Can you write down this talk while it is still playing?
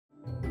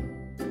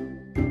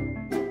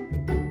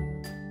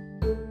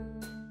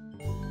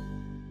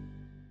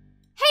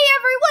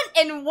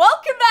and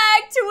welcome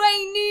back to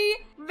a new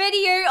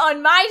video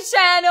on my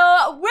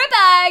channel. We're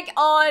back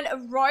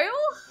on Royale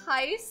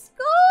High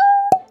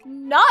School?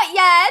 Not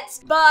yet,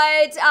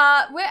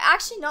 but we're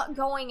actually not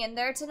going in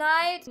there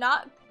tonight.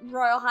 Not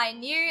Royale High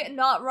New,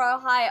 not Royale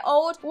High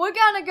Old. We're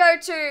gonna go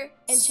to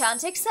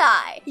Enchantix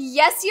High.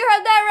 Yes, you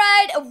heard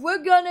that right.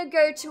 We're gonna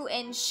go to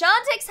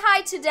Enchantix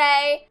High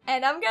today,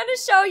 and I'm gonna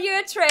show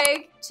you a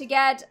trick to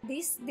get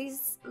these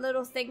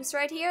little things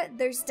right here.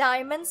 There's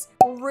diamonds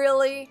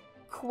really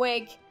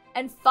quick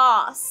and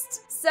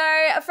fast. So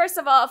first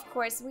of all, of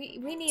course, we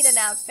need an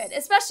outfit,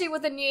 especially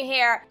with the new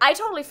hair. I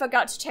totally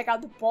forgot to check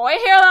out the boy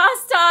hair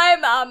last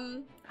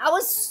time. I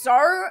was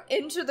so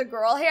into the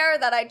girl hair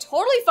that I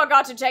totally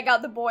forgot to check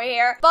out the boy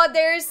hair. But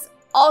there's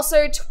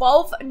also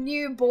 12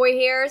 new boy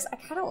hairs. I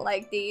kind of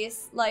like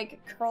these,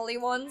 like, curly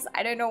ones.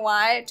 I don't know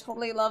why. I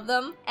totally love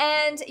them.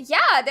 And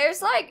yeah,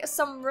 there's like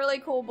some really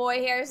cool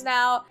boy hairs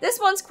now. This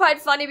one's quite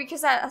funny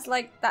because it has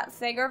like that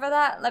thing over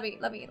that. Let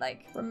me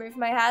like remove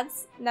my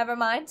hands. Never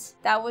mind.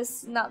 That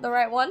was not the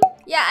right one.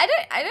 Yeah,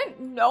 I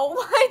don't know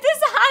why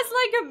this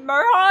has like a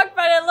mohawk,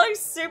 but it looks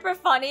super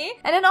funny.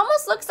 And it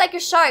almost looks like a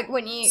shark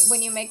when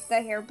you make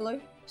the hair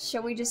blue.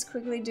 Shall we just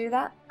quickly do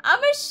that? I'm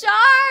a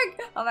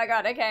shark! Oh my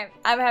god, okay.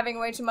 I'm having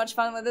way too much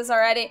fun with this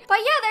already. But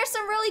yeah, there's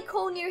some really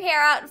cool new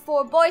hair out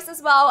for boys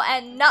as well,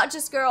 and not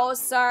just girls,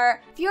 so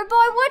if you're a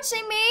boy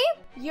watching me,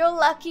 you're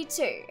lucky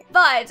too.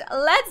 But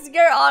let's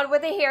go on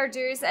with the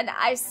hairdos, and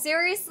I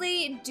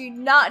seriously do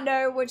not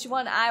know which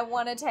one I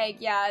want to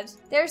take yet.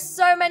 There's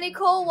so many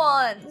cool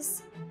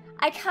ones.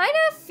 I kind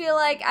of feel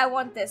like I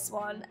want this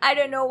one. I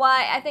don't know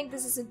why. I think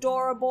this is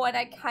adorable and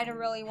I kind of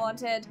really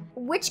want it.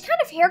 Which kind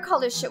of hair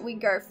color should we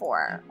go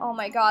for? Oh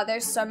my god,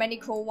 there's so many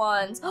cool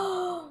ones.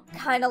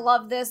 Kind of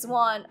love this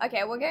one.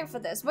 Okay, we're going for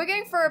this. We're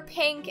going for a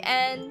pink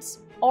and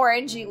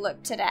orangey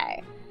look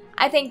today.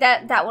 I think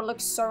that would look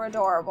so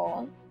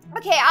adorable.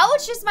 Okay, I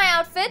will choose my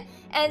outfit,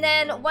 and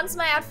then once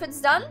my outfit's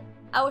done,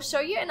 I will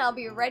show you and I'll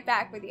be right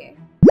back with you.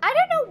 I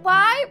don't know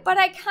why, but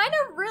I kind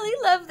of really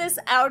love this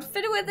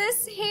outfit with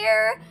this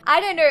hair.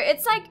 I don't know,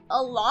 it's like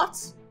a lot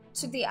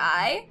to the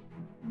eye,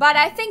 but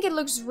I think it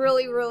looks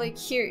really, really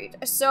cute.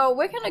 So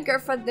we're gonna go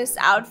for this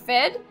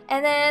outfit,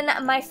 and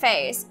then my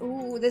face.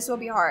 Ooh, this will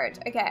be hard.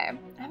 Okay,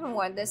 I haven't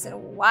worn this in a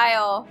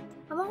while.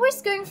 I'm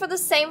always going for the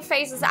same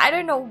faces. I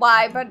don't know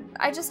why, but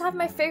I just have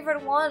my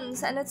favorite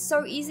ones, and it's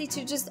so easy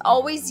to just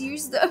always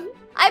use them.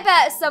 I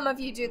bet some of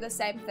you do the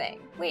same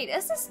thing. Wait,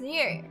 is this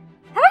new?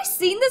 Have I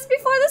seen this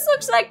before? This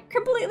looks like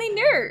completely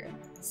new.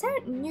 Is there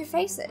new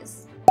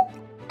faces?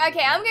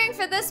 Okay, I'm going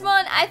for this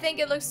one. I think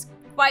it looks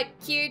quite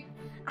cute.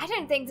 I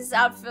don't think this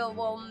outfit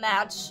will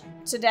match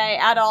today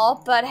at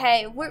all, but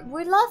hey,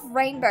 we love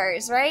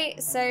rainbows,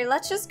 right? So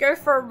let's just go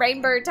for a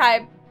rainbow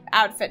type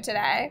outfit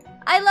today.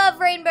 I love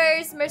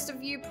rainbows. Most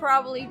of you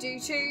probably do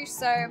too,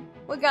 so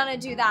we're gonna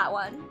do that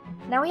one.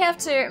 Now we have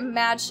to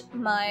match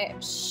my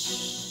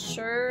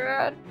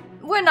shirt.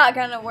 We're not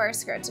gonna wear a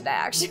skirt today,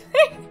 actually.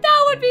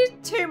 That would be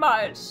too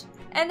much.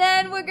 And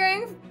then we're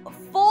going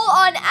full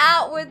on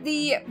out with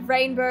the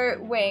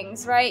rainbow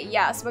wings, right?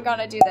 Yes, we're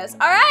gonna do this.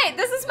 All right,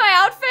 this is my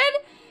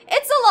outfit.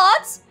 It's a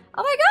lot.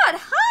 Oh my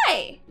god,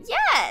 hi.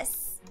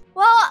 Yes.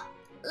 Well,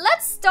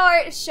 let's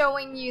start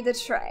showing you the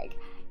trick.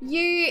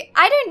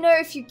 I don't know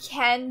if you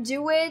can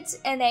do it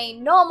in a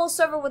normal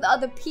server with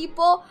other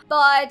people,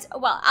 but,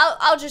 well,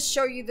 I'll just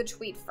show you the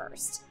tweet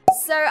first.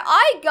 So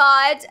I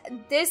got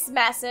this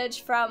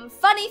message from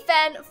Funny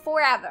Fan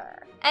Forever.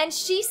 And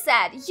she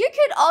said, you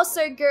could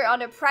also go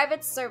on a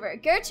private server.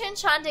 Go to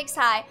Enchantix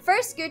High.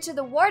 First, go to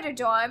the water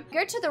dorm.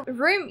 Go to the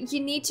room you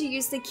need to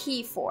use the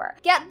key for.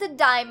 Get the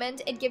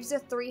diamond. It gives you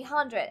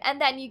 300. And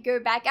then you go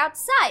back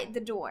outside the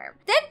dorm.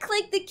 Then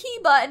click the key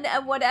button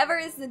and whatever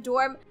is the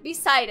dorm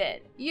beside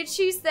it. You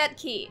choose that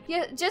key.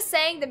 You're just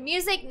saying the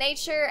music,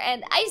 nature,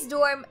 and ice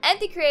dorm and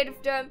the creative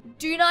dorm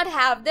do not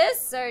have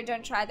this, so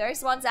don't try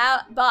those ones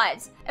out.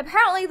 But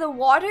apparently the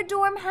water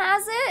dorm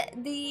has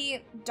it.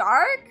 The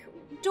dark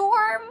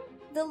dorm,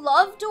 the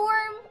love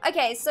dorm.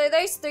 Okay, so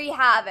those three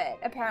have it.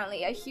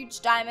 Apparently, a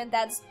huge diamond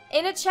that's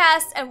in a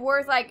chest and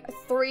worth like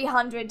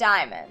 300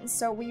 diamonds.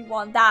 So we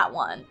want that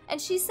one.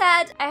 And she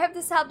said, I hope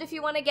this helped if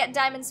you want to get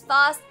diamonds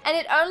fast, and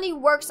it only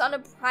works on a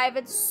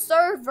private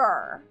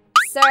server.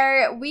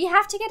 So we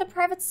have to get a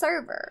private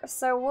server.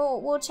 So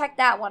we'll check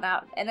that one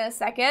out in a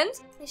second.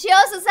 She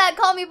also said,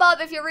 call me Bob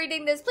if you're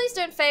reading this. Please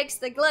don't fix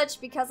the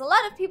glitch because a lot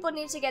of people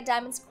need to get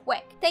diamonds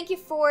quick. Thank you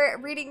for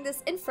reading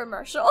this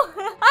infomercial. I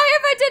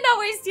hope I did not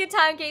waste your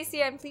time,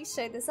 Keisyo, and please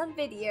show this on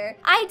video.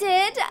 I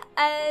did,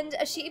 and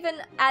she even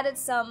added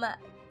some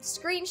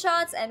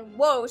screenshots, and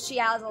whoa, she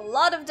has a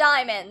lot of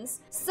diamonds.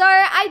 So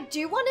I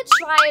do want to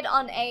try it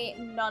on a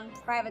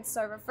non-private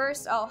server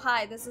first. Oh,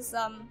 hi, this is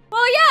well,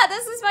 yeah,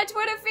 this is my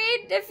Twitter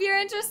feed if you're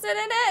interested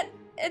in it.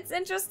 It's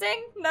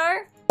interesting. No,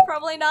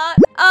 probably not.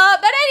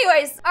 But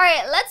anyways, all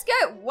right, let's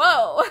go.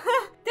 Whoa,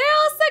 they're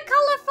also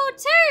colorful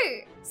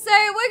too. So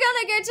we're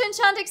gonna go to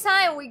Enchantix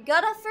High, and we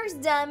got our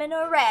first diamond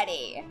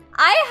already.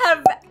 I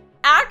have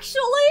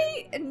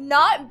actually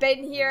not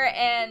been here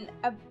in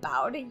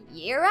about a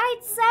year,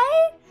 I'd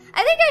say.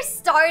 I think I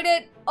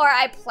started, or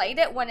I played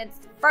it when it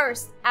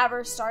first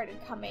ever started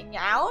coming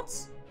out.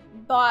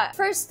 But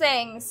first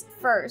things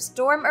first,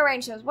 dorm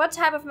arrangements. What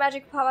type of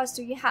magic powers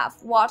do you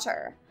have?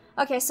 Water.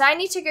 Okay, so I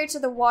need to go to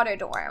the water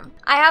dorm.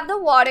 I have the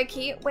water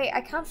key. Wait,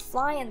 I can't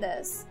fly in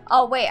this.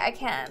 Oh, wait, I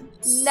can.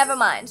 Never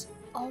mind.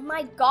 Oh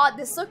my god,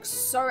 this looks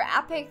so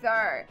epic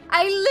though.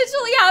 I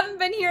literally haven't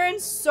been here in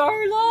so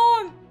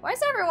long. Why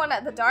is everyone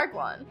at the dark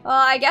one? Well,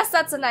 I guess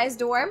that's a nice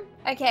dorm.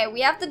 Okay,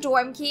 we have the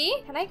dorm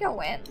key. Can I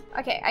go in?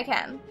 Okay, I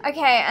can.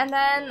 Okay, and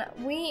then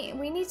we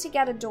need to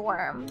get a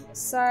dorm.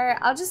 So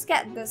I'll just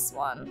get this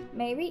one.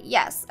 Maybe?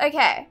 Yes.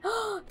 Okay.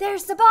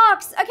 There's the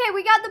box. Okay,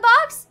 we got the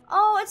box.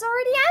 Oh, it's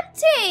already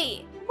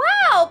empty.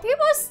 Wow,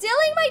 people are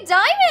stealing my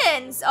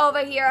diamonds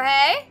over here,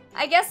 hey?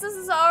 I guess this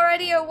is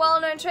already a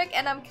well-known trick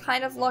and I'm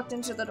kind of locked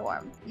into the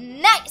dorm.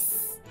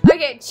 Nice!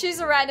 Okay, choose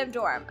a random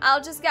dorm.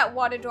 I'll just get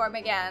water dorm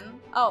again.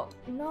 Oh,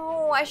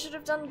 no, I should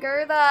have done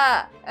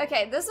Gertha.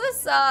 Okay, this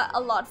was a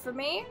lot for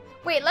me.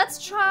 Wait,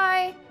 let's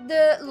try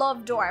the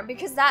love dorm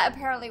because that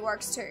apparently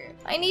works too.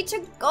 I need to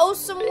go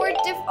somewhere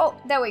different. Oh,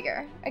 there we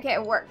go. Okay,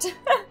 it worked.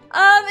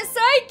 So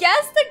I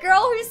guess the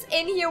girl who's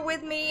in here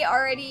with me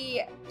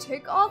already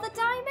took all the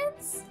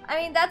diamonds.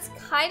 I mean, that's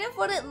kind of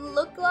what it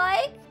looked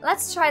like.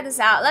 Let's try this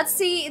out. Let's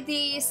see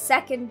the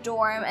second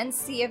dorm and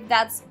see if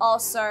that's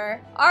also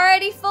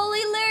already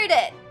fully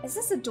looted. Is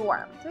this a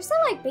dorm? There's no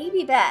like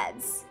baby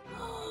beds.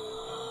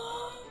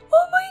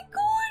 Oh my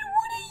god,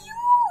 what are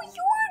you?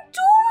 You're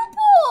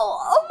adorable.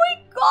 Oh my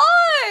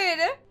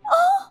god.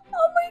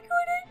 Oh my god.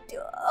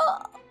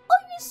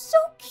 Oh, you're so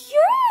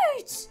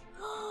cute.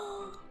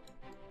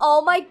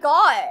 Oh my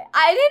god.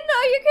 I didn't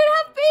know you could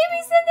have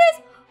babies in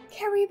this.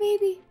 Carry a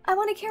baby. I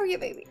want to carry a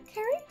baby.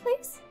 Carry,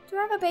 please. Do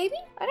I have a baby?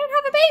 I don't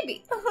have a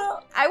baby.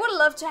 I would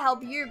love to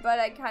help you, but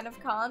I kind of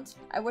can't.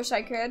 I wish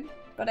I could,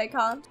 but I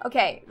can't.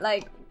 Okay,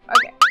 like,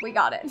 okay, we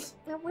got it.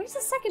 Now, where's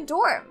the second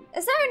dorm?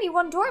 Is there only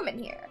one dorm in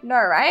here? No,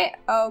 right?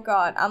 Oh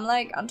god, I'm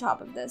like on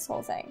top of this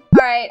whole thing.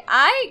 All right,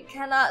 I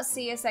cannot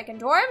see a second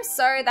dorm,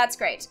 so that's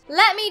great.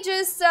 Let me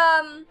just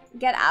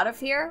get out of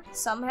here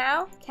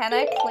somehow. Can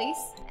I, please?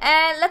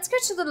 And let's go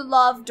to the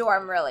love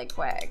dorm really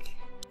quick.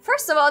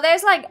 First of all,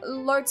 there's like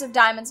loads of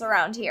diamonds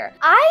around here.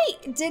 I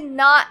did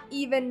not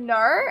even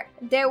know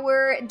there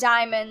were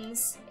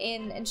diamonds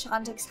in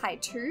Enchantix High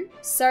 2.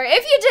 So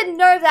if you didn't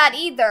know that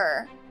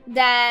either,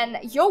 then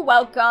you're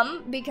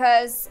welcome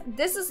because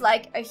this is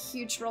like a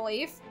huge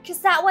relief. Because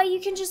that way you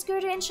can just go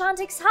to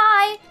Enchantix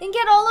High and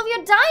get all of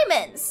your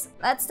diamonds.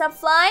 Let's stop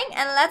flying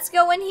and let's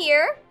go in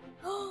here.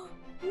 No,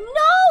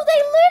 they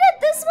looted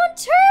this one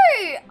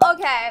too.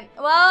 Okay,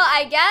 well,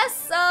 I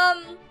guess,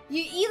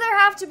 you either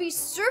have to be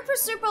super,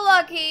 super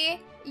lucky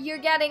you're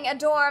getting a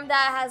dorm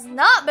that has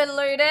not been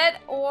looted,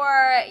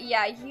 or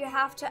yeah, you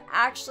have to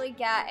actually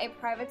get a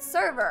private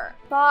server.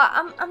 But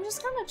I'm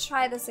just gonna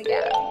try this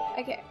again.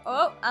 Okay,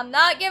 oh, I'm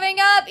not giving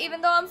up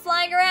even though I'm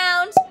flying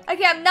around.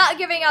 Okay, I'm not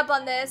giving up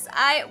on this.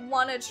 I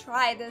wanna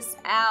try this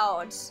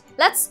out.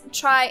 Let's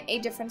try a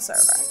different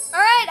server.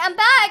 All right, I'm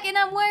back and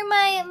I'm wearing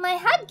my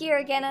headgear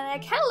again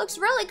and it kind of looks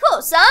really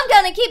cool. So I'm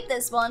gonna keep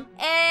this one.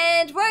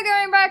 And we're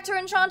going back to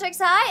Enchantix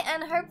High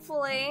and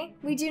hopefully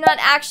we do not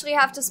actually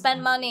have to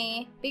spend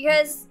money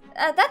because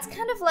that's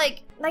kind of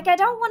like I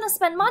don't want to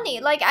spend money.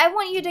 Like, I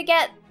want you to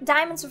get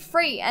diamonds for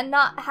free and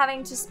not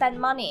having to spend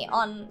money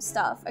on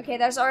stuff. Okay,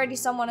 there's already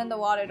someone in the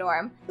water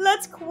dorm.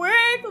 Let's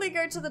quickly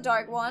go to the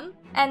dark one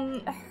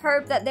and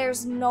hope that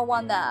there's no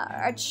one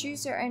there. Or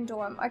choose your own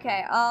dorm.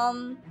 Okay,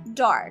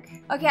 dark.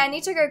 Okay, I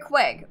need to go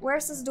quick.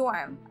 Where's this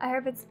dorm? I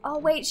hope it's, oh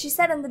wait, she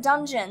said in the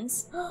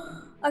dungeons.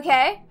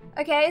 Okay,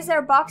 is there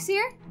a box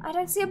here? I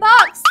don't see a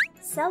box.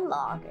 Cell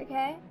log,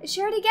 okay. Is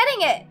she already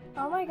getting it?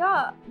 Oh my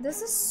god,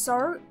 this is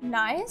so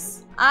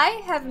nice.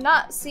 I have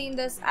not seen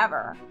this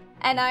ever.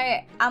 And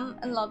I'm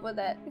in love with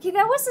it. Okay,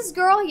 there was this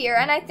girl here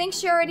and I think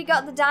she already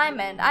got the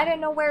diamond. I don't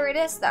know where it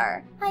is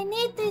though. I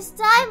need these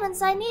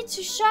diamonds. I need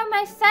to show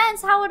my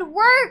fans how it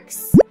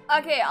works.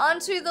 Okay,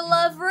 onto the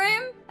love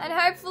room. And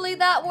hopefully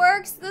that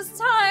works this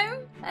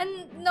time.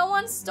 And no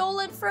one stole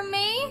it from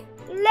me.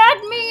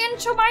 Let me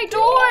into my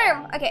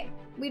dorm. Okay,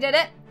 we did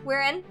it.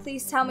 We're in.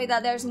 Please tell me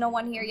that there's no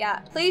one here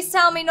yet. Please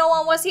tell me no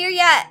one was here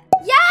yet.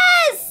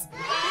 Yes!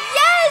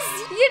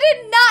 Yes! You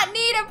did not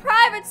need a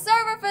private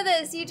server for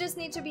this. You just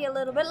need to be a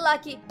little bit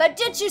lucky. But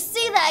did you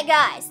see that,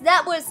 guys?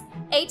 That was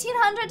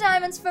 1,800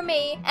 diamonds for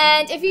me.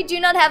 And if you do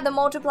not have the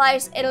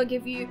multipliers, it'll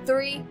give you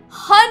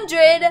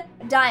 300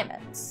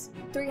 diamonds.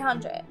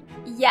 300.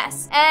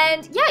 Yes.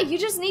 And yeah, you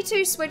just need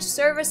to switch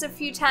servers a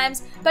few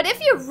times. But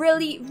if you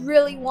really,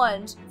 really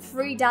want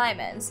free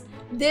diamonds,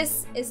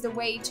 this is the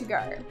way to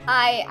go.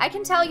 I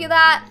can tell you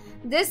that.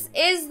 This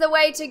is the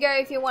way to go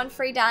if you want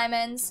free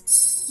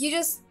diamonds. You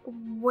just,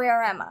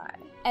 where am I?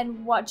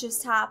 And what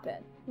just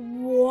happened?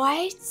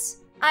 What?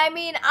 I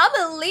mean, I'm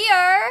a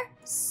Leo,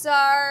 so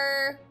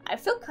I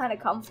feel kind of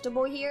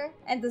comfortable here.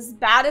 And this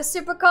bed is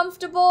super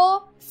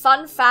comfortable.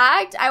 Fun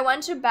fact, I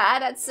went to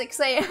bed at 6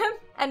 a.m.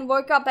 and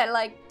woke up at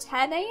like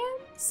 10 a.m.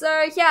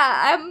 So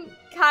yeah, I'm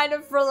kind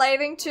of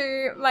relating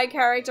to my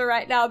character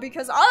right now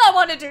because all I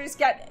want to do is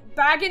get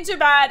back into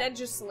bed and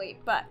just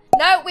sleep. But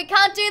no, we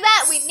can't do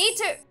that. We need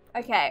to.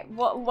 Okay,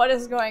 what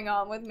is going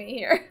on with me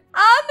here?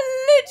 I'm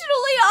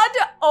literally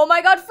under. Oh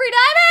my god, free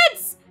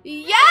diamonds!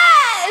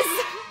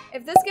 Yes!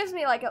 If this gives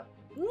me like a.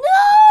 No!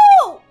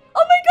 Oh my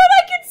god,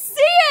 I can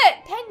see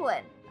it!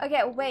 Penguin.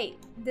 Okay, wait.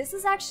 This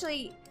is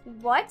actually.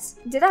 What?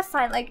 Did I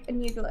find like a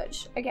new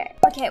glitch? Okay.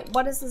 Okay,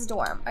 what is this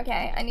dorm?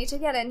 Okay, I need to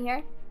get in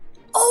here.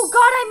 Oh god,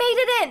 I made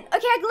it in!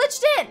 Okay, I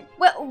glitched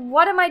in!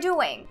 What am I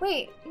doing?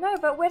 Wait, no,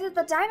 but where did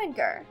the diamond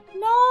go?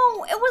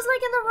 No, it was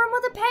like in the room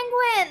with a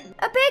penguin!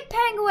 A big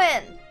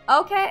penguin!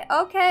 Okay,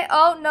 okay.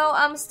 Oh no,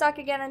 I'm stuck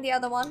again in the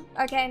other one.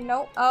 Okay,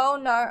 no. Oh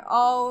no.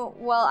 Oh,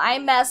 well, I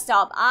messed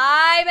up.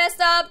 I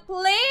messed up.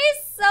 Please,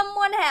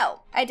 someone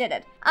help. I did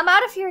it. I'm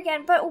out of here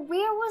again, but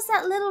where was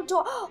that little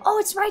door? Oh,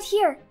 it's right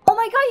here. Oh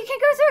my god, you can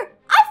go through.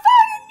 I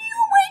found a new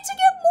way to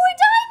get more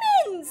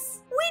diamonds!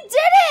 We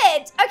did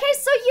it! Okay,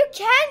 so you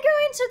can go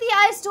into the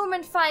ice dorm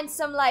and find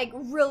some like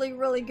really,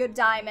 really good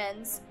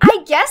diamonds.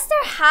 I guess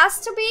there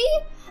has to be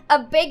a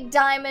big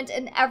diamond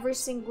in every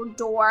single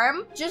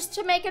dorm just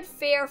to make it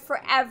fair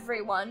for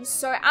everyone.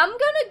 So I'm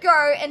gonna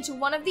go into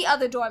one of the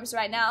other dorms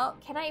right now.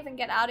 Can I even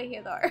get out of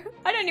here though?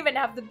 I don't even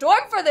have the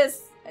dorm for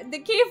this. The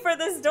key for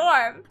this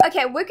dorm.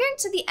 Okay, we're going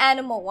to the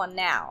animal one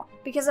now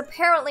because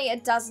apparently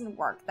it doesn't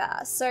work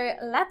there. So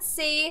let's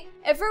see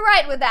if we're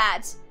right with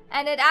that.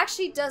 And it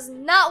actually does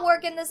not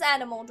work in this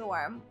animal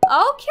dorm.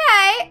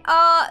 Okay,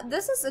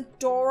 this is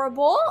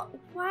adorable.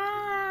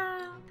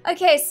 Wow.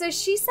 Okay, so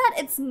she said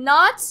it's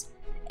not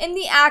in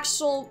the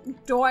actual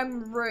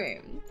dorm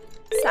room.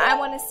 So I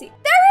want to see.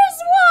 There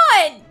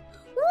is one!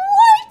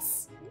 What?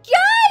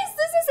 Guys,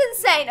 this is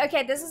insane.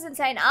 Okay, this is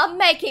insane. I'm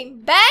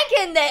making bank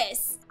in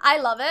this. I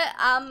love it.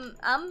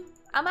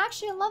 I'm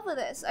actually in love with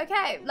this.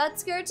 Okay,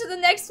 let's go to the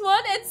next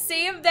one and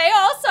see if they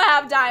also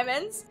have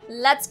diamonds.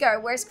 Let's go.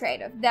 Where's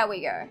creative? There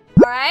we go.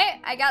 All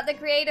right, I got the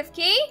creative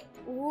key.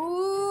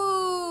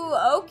 Ooh,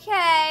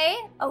 okay.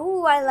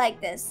 Oh, I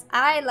like this.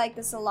 I like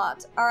this a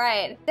lot. All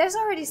right, there's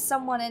already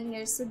someone in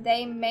here, so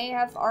they may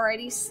have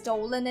already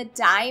stolen a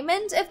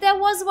diamond if there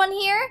was one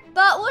here.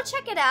 But we'll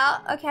check it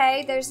out.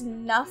 Okay, there's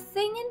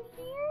nothing in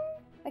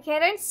here. Okay, I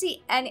don't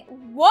see any.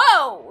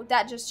 Whoa,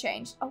 that just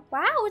changed. Oh,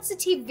 wow, it's a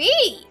TV.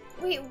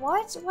 Wait,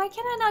 what? Why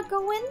can I not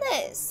go in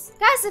this?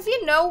 Guys, if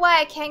you know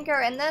why I can't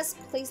go in this,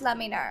 please let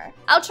me know.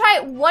 I'll try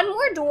one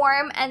more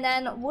dorm and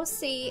then we'll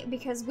see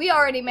because we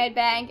already made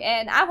bank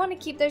and I want to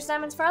keep those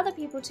diamonds for other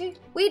people too.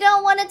 We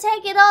don't want to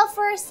take it all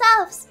for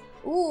ourselves.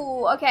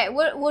 Ooh, okay,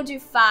 we'll do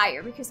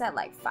fire because I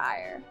like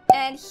fire.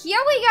 And here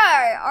we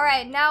go. All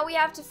right, now we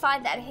have to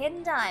find that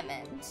hidden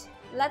diamond.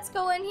 Let's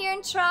go in here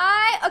and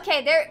try.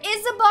 Okay, there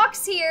is a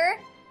box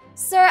here.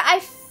 So I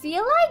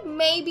feel like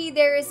maybe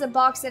there is a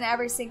box in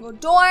every single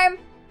dorm,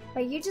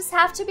 but you just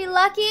have to be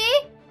lucky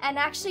and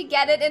actually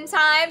get it in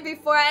time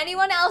before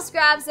anyone else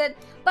grabs it.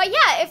 But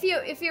yeah,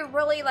 if you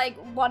really like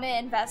want to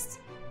invest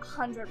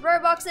 100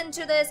 Robux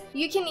into this,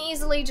 you can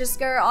easily just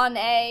go on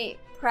a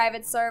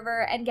private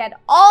server and get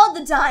all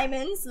the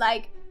diamonds,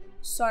 like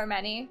so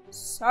many.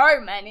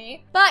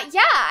 But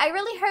yeah, I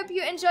really hope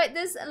you enjoyed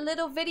this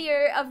little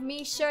video of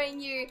me showing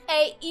you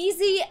a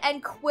easy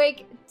and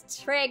quick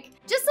trick.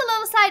 Just a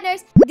little side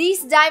note,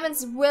 these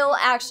diamonds will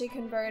actually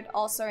convert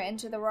also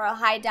into the Royale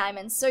High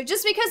diamonds. So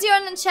just because you're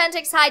on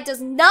Enchantix High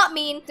does not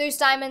mean those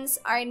diamonds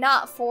are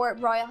not for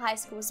Royale High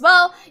School as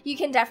well. You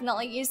can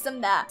definitely use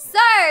them there. So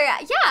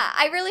yeah,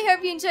 I really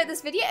hope you enjoyed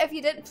this video. If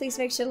you did, please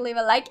make sure to leave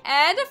a like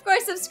and of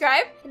course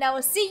subscribe. And I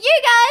will see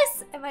you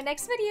guys in my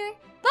next video.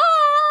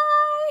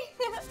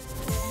 Bye!